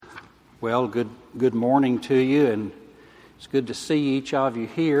Well, good morning to you, and it's good to see each of you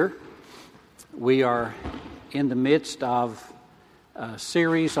here. We are in the midst of a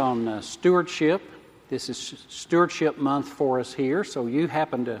series on stewardship. This is Stewardship Month for us here, so you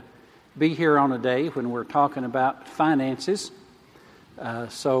happen to be here on a day when we're talking about finances.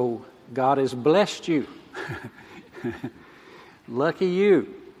 So God has blessed you. Lucky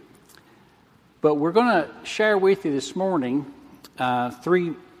you. But we're going to share with you this morning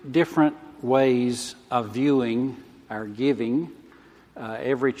three different ways of viewing our giving.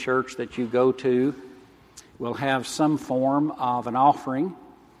 Every church that you go to will have some form of an offering.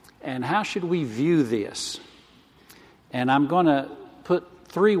 And how should we view this? And I'm going to put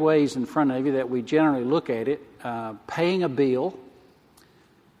three ways in front of you that we generally look at it. Paying a bill,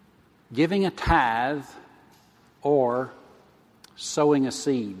 giving a tithe, or sowing a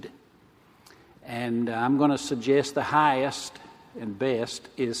seed. And I'm going to suggest the highest and best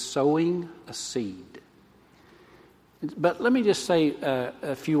is sowing a seed. But let me just say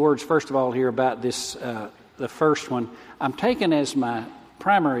a few words first of all here about this, the first one. I'm taking as my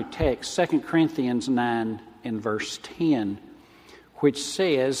primary text 2 Corinthians 9 in verse 10, which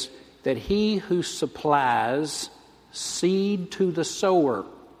says that he who supplies seed to the sower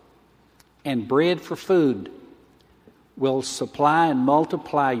and bread for food will supply and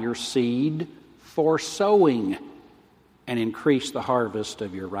multiply your seed for sowing and increase the harvest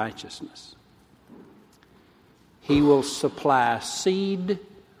of your righteousness. He will supply seed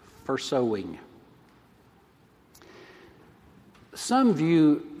for sowing. Some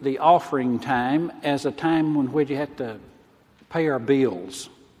view the offering time as a time in which you have to pay our bills.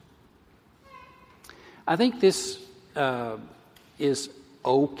 I think this is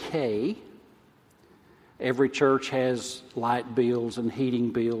okay. Every church has light bills and heating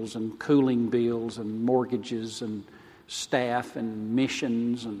bills and cooling bills and mortgages and staff and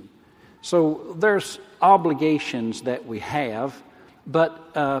missions. And so there's obligations that we have,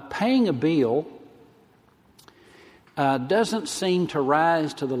 but paying a bill doesn't seem to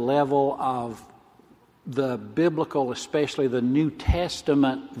rise to the level of the biblical, especially the New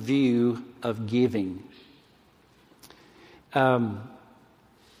Testament view of giving.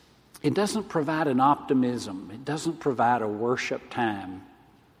 It doesn't provide an optimism. It doesn't provide a worship time.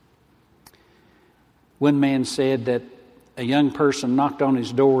 One man said that a young person knocked on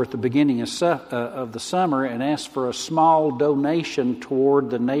his door at the beginning of the summer and asked for a small donation toward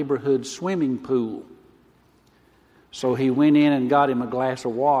the neighborhood swimming pool. So he went in and got him a glass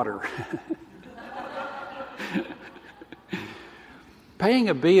of water. Paying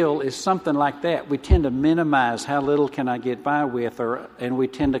a bill is something like that. We tend to minimize how little can I get by with, and we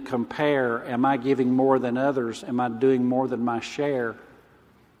tend to compare, am I giving more than others? Am I doing more than my share?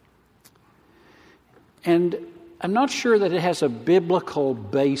 And I'm not sure that it has a biblical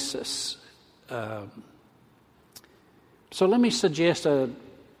basis. So let me suggest a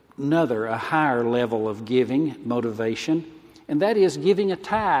higher level of giving motivation, and that is giving a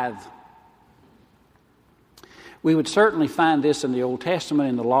tithe. We would certainly find this in the Old Testament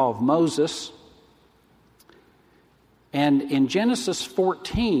in the law of Moses. And in Genesis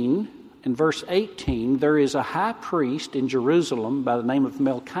 14, in verse 18, there is a high priest in Jerusalem by the name of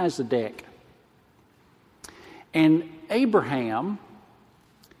Melchizedek. And Abraham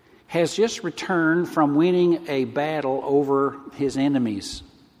has just returned from winning a battle over his enemies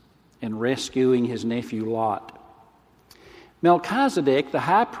and rescuing his nephew Lot. Melchizedek, the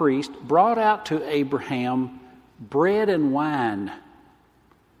high priest, brought out to Abraham bread and wine,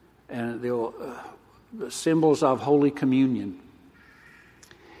 and the symbols of Holy Communion.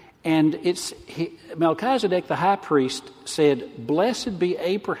 And Melchizedek, the high priest, said, "Blessed be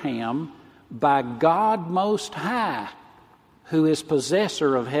Abraham by God Most High, who is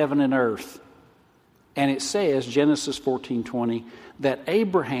possessor of heaven and earth." And it says, Genesis 14:20, that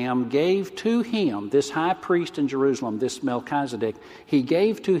Abraham gave to him, this high priest in Jerusalem, this Melchizedek, he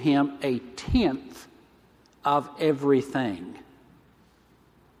gave to him a tenth of everything.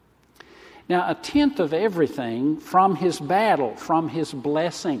 Now, a tenth of everything from his battle, from his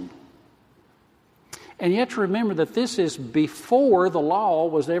blessing. And yet remember that this is before the law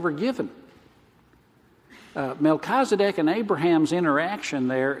was ever given. Melchizedek and Abraham's interaction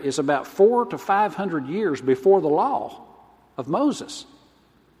there is about 400 to 500 years before the law of Moses.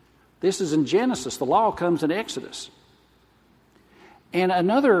 This is in Genesis. The law comes in Exodus. And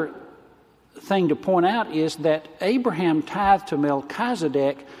another thing to point out is that Abraham tithed to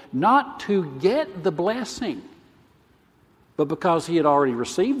Melchizedek not to get the blessing, but because he had already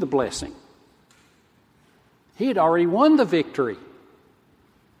received the blessing. He had already won the victory.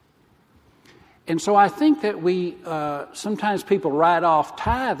 And so I think that we, sometimes people write off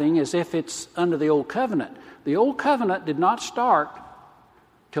tithing as if it's under the Old Covenant. The Old Covenant did not start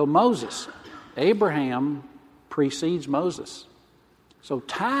till Moses. Abraham precedes Moses. So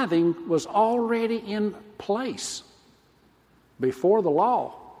tithing was already in place before the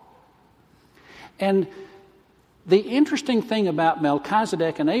law. And the interesting thing about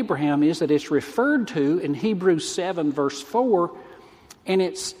Melchizedek and Abraham is that it's referred to in Hebrews 7 verse 4, and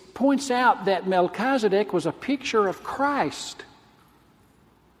it points out that Melchizedek was a picture of Christ.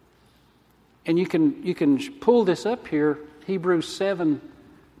 And you can pull this up here, Hebrews 7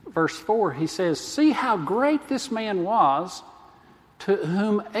 verse 4. He says, "See how great this man was, to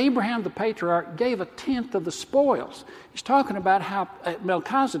whom Abraham the patriarch gave a tenth of the spoils." He's talking about how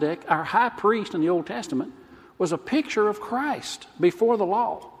Melchizedek, our high priest in the Old Testament, was a picture of Christ before the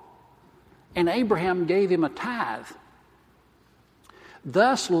law. And Abraham gave him a tithe,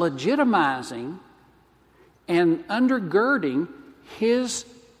 thus legitimizing and undergirding his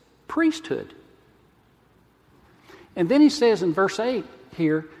priesthood. And then he says in verse 8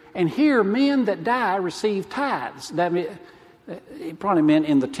 here, "And here men that die receive tithes." That he probably meant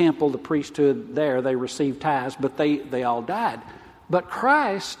in the temple, the priesthood there, they received tithes, but they all died. But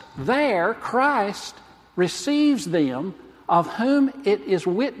Christ receives them, of whom it is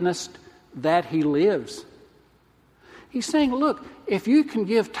witnessed that he lives. He's saying, look, if you can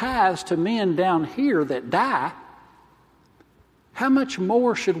give tithes to men down here that die, how much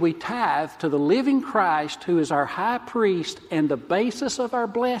more should we tithe to the living Christ, who is our high priest and the basis of our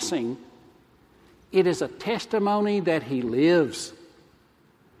blessing? It is a testimony that he lives.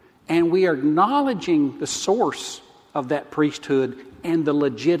 And we are acknowledging the source of that priesthood and the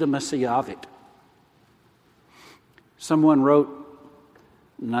legitimacy of it. Someone wrote,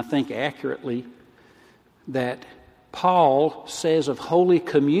 and I think accurately, that Paul says of Holy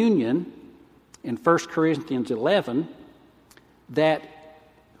Communion in 1 Corinthians 11 that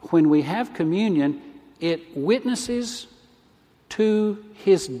when we have communion, it witnesses to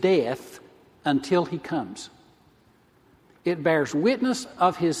his death until he comes. It bears witness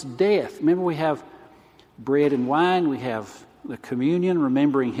of his death. Remember, we have bread and wine, we have the communion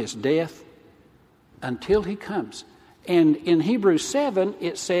remembering his death until he comes. And in Hebrews 7,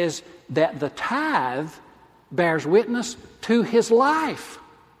 it says that the tithe bears witness to his life.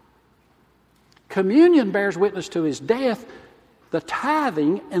 Communion bears witness to his death. The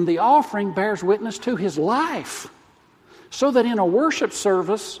tithing and the offering bears witness to his life. So that in a worship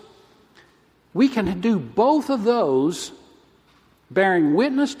service, we can do both of those, bearing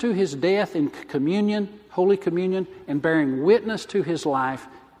witness to his death in communion, Holy Communion, and bearing witness to his life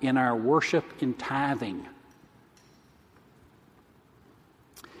in our worship in tithing.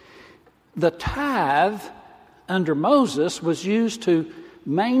 The tithe under Moses was used to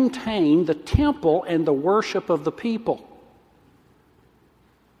maintain the temple and the worship of the people.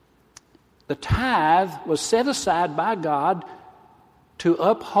 The tithe was set aside by God to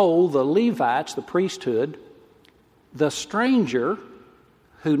uphold the Levites, the priesthood, the stranger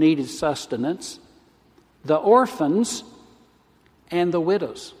who needed sustenance, the orphans, and the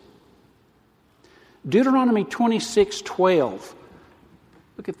widows. Deuteronomy 26:12.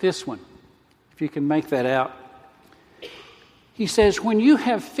 Look at this one, if you can make that out. He says, "When you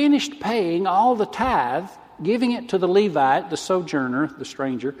have finished paying all the tithe, giving it to the Levite, the sojourner, the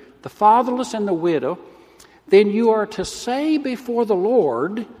stranger, the fatherless, and the widow, then you are to say before the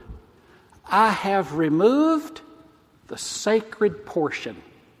Lord, I have removed the sacred portion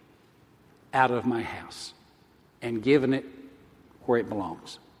out of my house and given it where it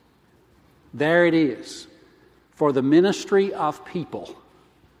belongs." There it is, for the ministry of people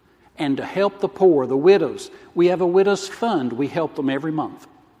and to help the poor, the widows. We have a widows fund. We help them every month.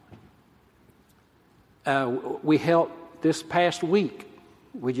 We helped this past week.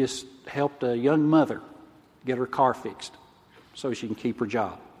 We just helped a young mother get her car fixed so she can keep her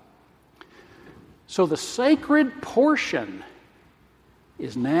job. So the sacred portion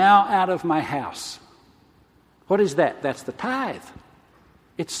is now out of my house. What is that? That's the tithe.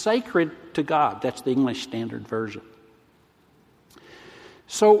 It's sacred to God. That's the English Standard Version.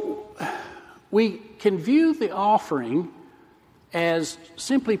 So we can view the offering as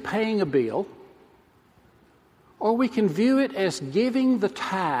simply paying a bill, or we can view it as giving the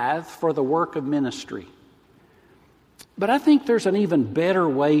tithe for the work of ministry. But I think there's an even better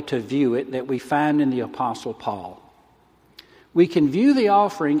way to view it that we find in the Apostle Paul. We can view the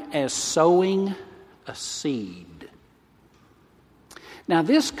offering as sowing a seed. Now,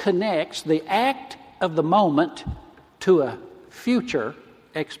 this connects the act of the moment to a future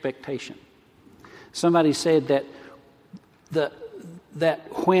expectation. Somebody said that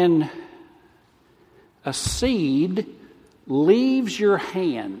when A seed leaves your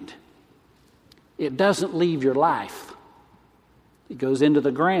hand. It doesn't leave your life. It goes into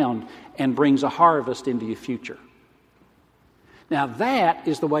the ground and brings a harvest into your future. Now that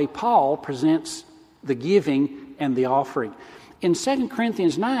is the way Paul presents the giving and the offering. In 2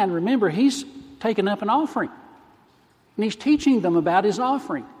 Corinthians 9, remember, he's taken up an offering. And he's teaching them about his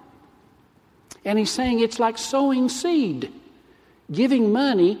offering. And he's saying it's like sowing seed. Giving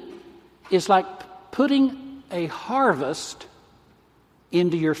money is like putting a harvest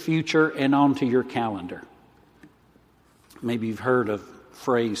into your future and onto your calendar. Maybe you've heard of the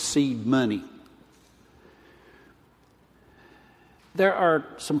phrase seed money. There are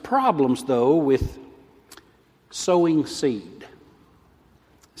some problems, though, with sowing seed.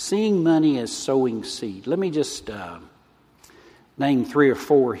 Seeing money as sowing seed. Let me just name 3 or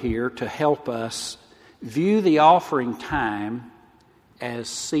 4 here to help us view the offering time as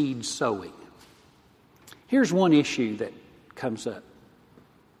seed sowing. Here's one issue that comes up.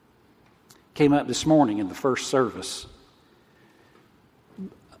 Came up this morning in the first service.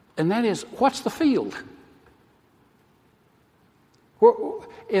 And that is, what's the field?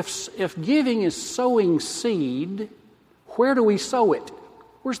 If giving is sowing seed, where do we sow it?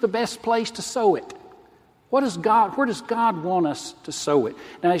 Where's the best place to sow it? Where does God want us to sow it?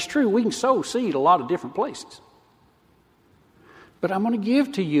 Now, it's true, we can sow seed a lot of different places. But I'm going to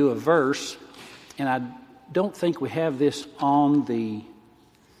give to you a verse, and I don't think we have this on the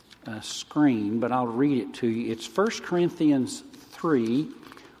screen, but I'll read it to you. It's 1 Corinthians 3.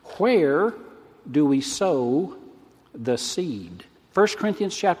 Where do we sow the seed? 1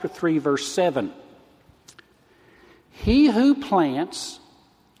 Corinthians chapter 3, verse 7. He who plants,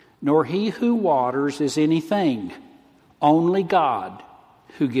 nor he who waters is anything, only God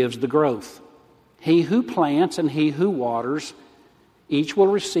who gives the growth. He who plants and he who waters, each will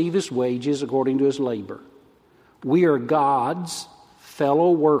receive his wages according to his labor. We are God's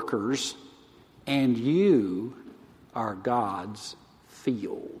fellow workers, and you are God's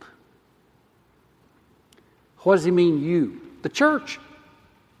field. What does he mean, you? The church.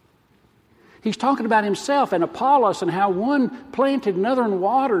 He's talking about himself and Apollos and how one planted, another and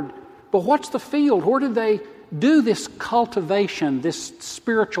watered. But what's the field? Where did they do this cultivation, this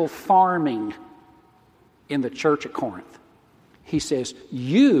spiritual farming in the church at Corinth? He says,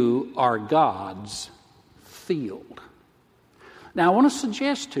 you are God's field. Now, I want to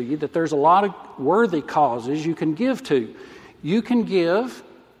suggest to you that there's a lot of worthy causes you can give to. You can give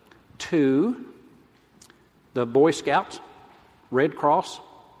to the Boy Scouts, Red Cross,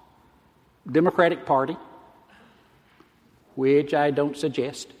 Democratic Party, which I don't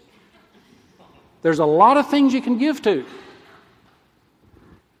suggest. There's a lot of things you can give to.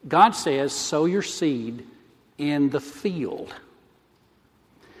 God says, sow your seed in the field.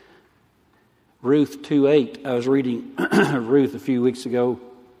 Ruth 2:8, I was reading Ruth a few weeks ago,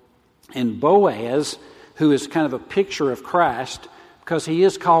 and Boaz, who is kind of a picture of Christ, because he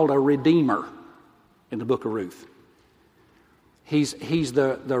is called a redeemer in the book of Ruth. He's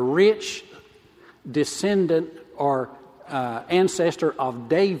the rich descendant or ancestor of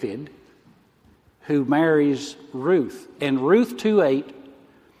David who marries Ruth. And Ruth 2:8,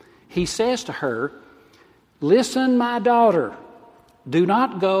 he says to her, listen, my daughter, do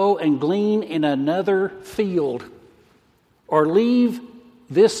not go and glean in another field or leave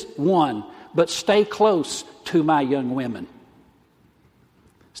this one, but stay close to my young women.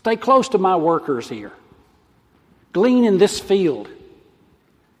 Stay close to my workers here. Glean in this field,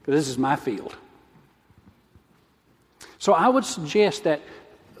 because this is my field. So I would suggest that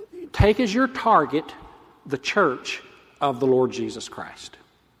take as your target the church of the Lord Jesus Christ.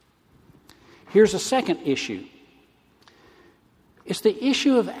 Here's a second issue. It's the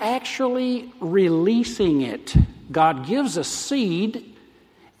issue of actually releasing it. God gives us seed,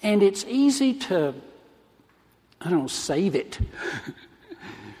 and it's easy to, save it.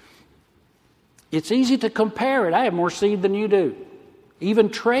 It's easy to compare it. I have more seed than you do. Even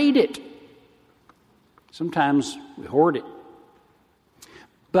trade it. Sometimes we hoard it.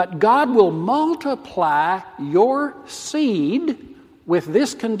 But God will multiply your seed with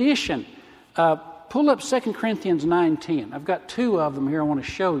this condition. Pull up 2 Corinthians 9:10. I've got 2 of them here I want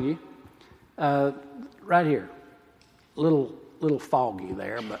to show you. Right here. A little foggy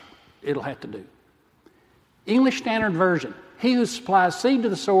there, but it'll have to do. English Standard Version. He who supplies seed to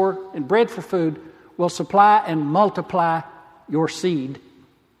the sower and bread for food will supply and multiply your seed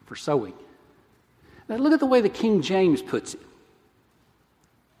for sowing. Now look at the way the King James puts it.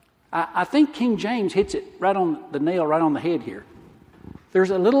 I think King James hits it right on the nail, right on the head here. There's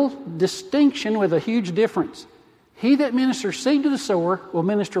a little distinction with a huge difference. He that ministers seed to the sower will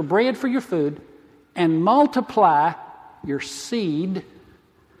minister bread for your food, and multiply your seed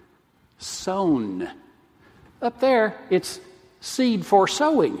sown. Up there, it's seed for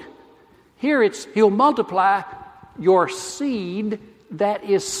sowing. Here it's, He'll multiply your seed that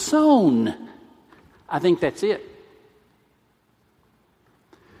is sown. I think that's it.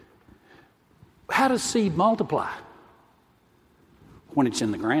 How does seed multiply? When it's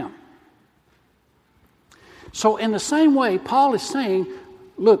in the ground. So in the same way, Paul is saying,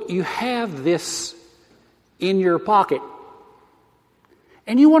 look, you have this in your pocket,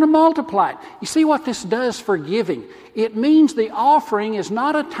 and you want to multiply it. You see what this does for giving? It means the offering is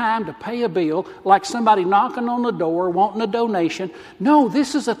not a time to pay a bill like somebody knocking on the door wanting a donation. No,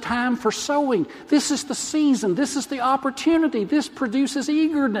 this is a time for sowing. This is the season. This is the opportunity. This produces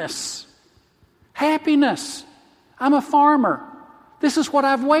eagerness, happiness. I'm a farmer. This is what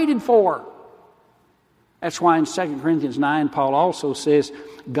I've waited for. That's why in 2 Corinthians 9, Paul also says,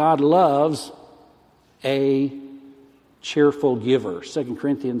 God loves a cheerful giver. 2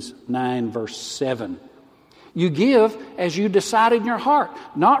 Corinthians 9, verse 7. You give as you decide in your heart,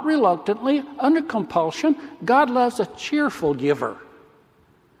 not reluctantly, under compulsion. God loves a cheerful giver.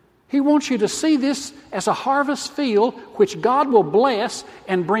 He wants you to see this as a harvest field which God will bless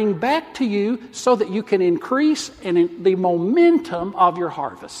and bring back to you so that you can increase in the momentum of your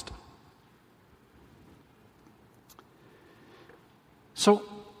harvest. So,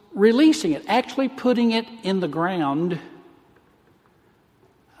 releasing it, actually putting it in the ground,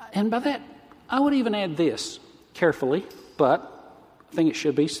 and by that, I would even add this carefully, but I think it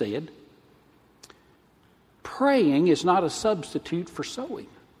should be said. Praying is not a substitute for sowing.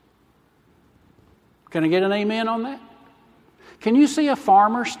 Can I get an amen on that? Can you see a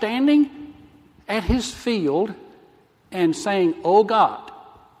farmer standing at his field and saying, "Oh God,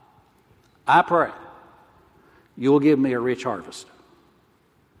 I pray you'll give me a rich harvest"?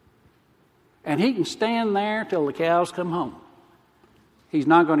 And he can stand there till the cows come home. He's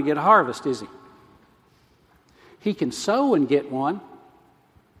not going to get a harvest, is he? He can sow and get one.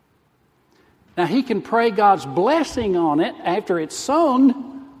 Now he can pray God's blessing on it after it's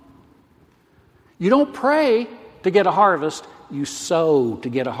sown. You don't pray to get a harvest, you sow to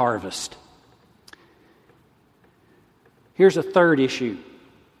get a harvest. Here's a third issue.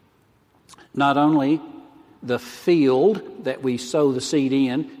 Not only the field that we sow the seed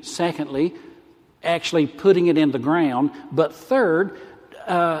in, secondly, actually putting it in the ground, but third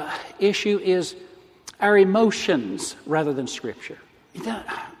issue is our emotions rather than Scripture.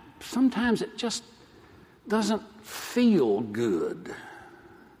 Sometimes it just doesn't feel good.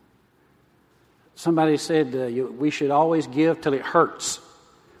 Somebody said we should always give till it hurts.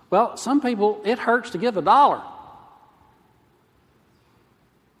 Well, some people, it hurts to give $1.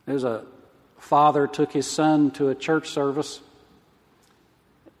 There's a father took his son to a church service,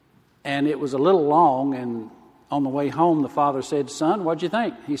 and it was a little long, and on the way home the father said, "Son, what'd you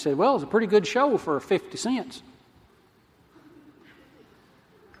think?" He said, "Well, it's a pretty good show for 50 cents.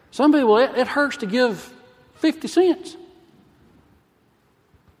 Some people, it hurts to give 50 cents.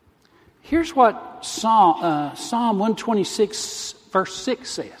 Here's what Psalm 126, verse 6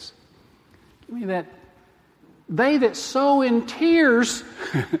 says. Give me that. They that sow in tears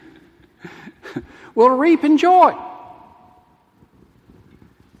will reap in joy.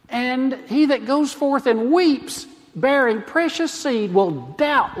 And he that goes forth and weeps, bearing precious seed, will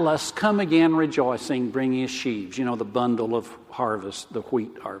doubtless come again rejoicing, bringing his sheaves. You know, the bundle of harvest, the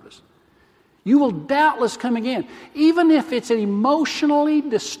wheat harvest. You will doubtless come again, even if it's an emotionally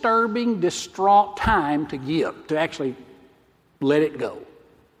disturbing, distraught time to give, to actually let it go.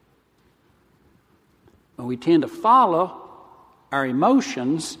 But we tend to follow our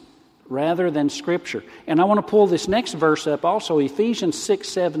emotions rather than Scripture. And I want to pull this next verse up also, Ephesians 6,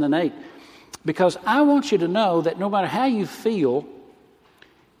 7, and 8, because I want you to know that no matter how you feel,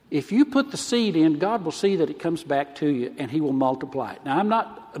 if you put the seed in, God will see that it comes back to you and He will multiply it. Now, I'm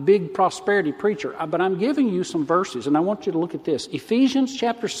not a big prosperity preacher, but I'm giving you some verses, and I want you to look at this. Ephesians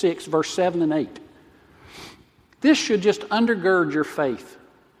chapter 6, verse 7 and 8. This should just undergird your faith.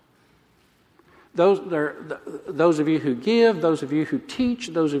 Those of you who give, those of you who teach,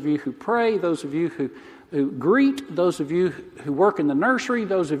 those of you who pray, those of you who greet, those of you who work in the nursery,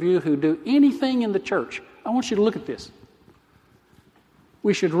 those of you who do anything in the church, I want you to look at this.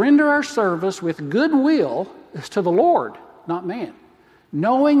 We should render our service with good will to the Lord, not man,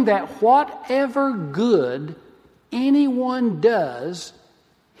 knowing that whatever good anyone does,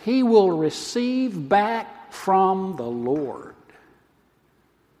 he will receive back from the Lord.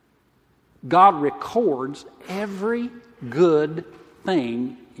 God records every good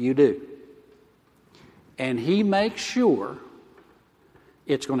thing you do. And He makes sure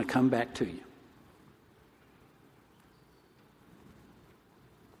it's going to come back to you.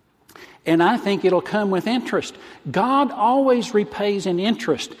 And I think it'll come with interest. God always repays in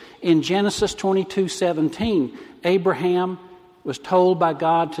interest. In Genesis 22:17, Abraham was told by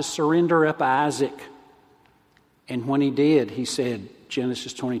God to surrender up Isaac. And when he did, he said,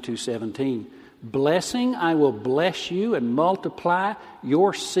 Genesis 22:17, blessing, I will bless you and multiply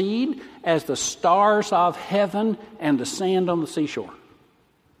your seed as the stars of heaven and the sand on the seashore.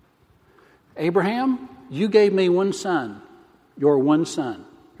 Abraham, you gave me one son, your only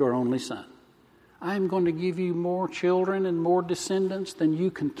son. I am going to give you more children and more descendants than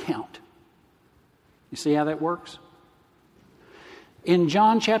you can count. You see how that works? In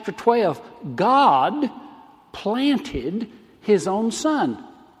John chapter 12, God planted his own son.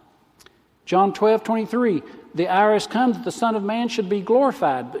 John 12:23, the hour has come that the Son of Man should be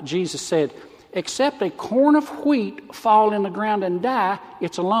glorified. But Jesus said, except a corn of wheat fall in the ground and die,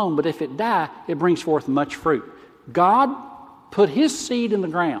 it's alone. But if it die, it brings forth much fruit. God put his seed in the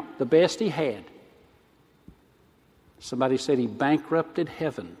ground, the best he had. Somebody said he bankrupted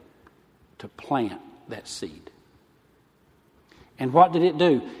heaven to plant that seed. And what did it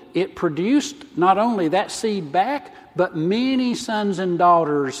do? It produced not only that seed back, but many sons and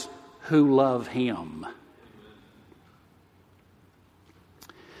daughters who love him.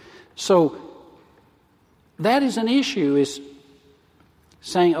 So that is an issue, is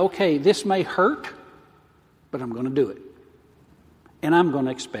saying, okay, this may hurt, but I'm going to do it. And I'm going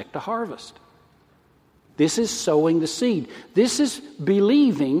to expect a harvest. This is sowing the seed. This is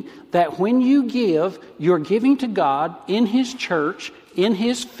believing that when you give, you're giving to God in his church, in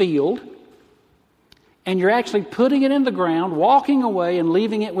his field, and you're actually putting it in the ground, walking away and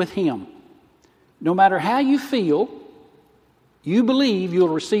leaving it with him. No matter how you feel, you believe you'll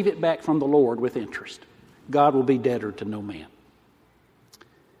receive it back from the Lord with interest. God will be debtor to no man.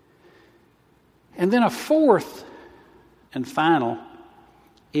 And then a fourth and final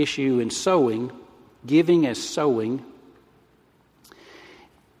issue in sowing, giving as sowing,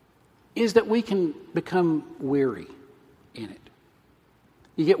 is that we can become weary in it.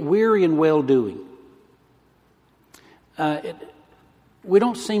 You get weary in well-doing. We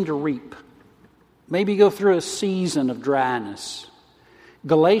don't seem to reap. Maybe go through a season of dryness.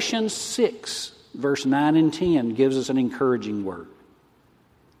 Galatians 6, verse 9 and 10 gives us an encouraging word.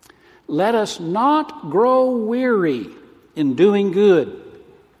 Let us not grow weary in doing good,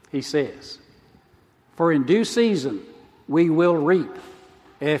 he says. For in due season we will reap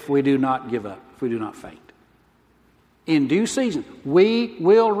if we do not give up, if we do not faint. In due season we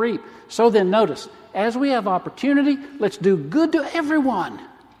will reap. So then notice, as we have opportunity, let's do good to everyone.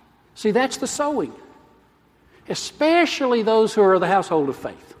 See, that's the sowing. Especially those who are of the household of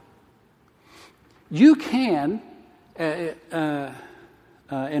faith. You can, and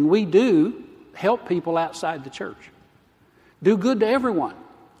we do, help people outside the church. Do good to everyone.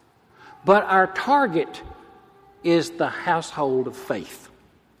 But our target is the household of faith.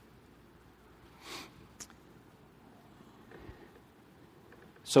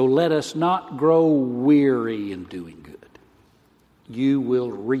 So let us not grow weary in doing good. You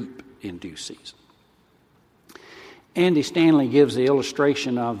will reap in due season. Andy Stanley gives the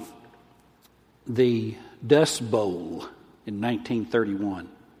illustration of the Dust Bowl in 1931.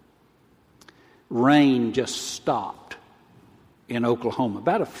 Rain just stopped in Oklahoma,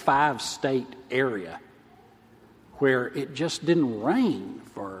 about a 5-state area where it just didn't rain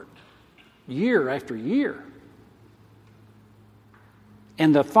for year after year.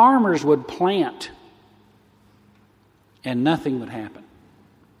 And the farmers would plant and nothing would happen.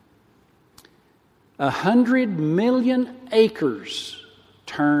 100 million acres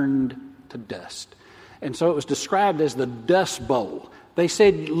turned to dust. And so it was described as the Dust Bowl. They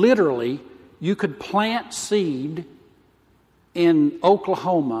said literally you could plant seed in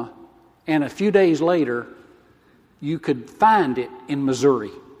Oklahoma and a few days later you could find it in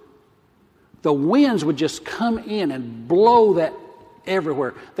Missouri. The winds would just come in and blow that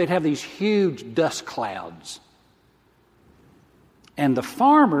everywhere. They'd have these huge dust clouds. And the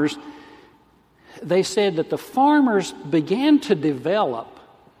farmers, they said that the farmers began to develop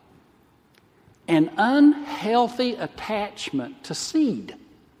an unhealthy attachment to seed.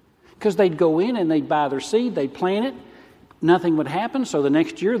 Because they'd go in and they'd buy their seed, they'd plant it, nothing would happen. So the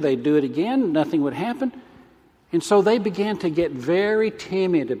next year they'd do it again, nothing would happen. And so they began to get very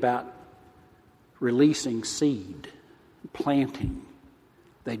timid about releasing seed, planting.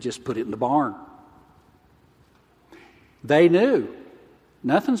 They just put it in the barn. They knew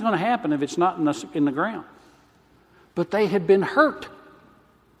nothing's going to happen if it's not in the ground. But they had been hurt,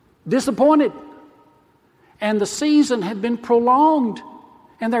 disappointed, and the season had been prolonged,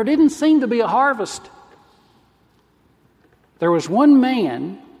 and there didn't seem to be a harvest. There was one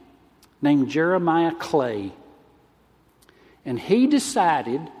man named Jeremiah Clay. And he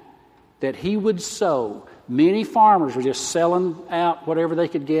decided that he would sow. Many farmers were just selling out whatever they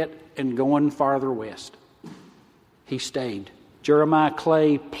could get and going farther west. He stayed. Jeremiah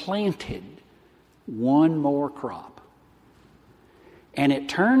Clay planted one more crop. And it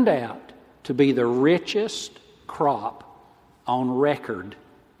turned out to be the richest crop on record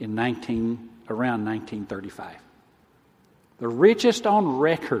in around 1935. The richest on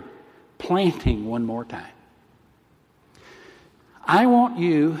record, planting one more time. I want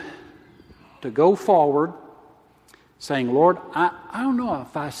you to go forward saying, Lord, I don't know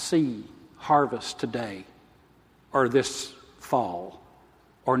if I see harvest today or this fall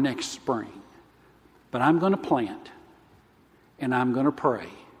or next spring, but I'm going to plant and I'm going to pray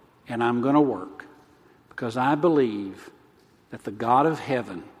and I'm going to work because I believe that the God of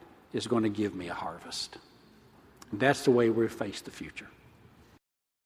heaven is going to give me a harvest. That's the way we face the future.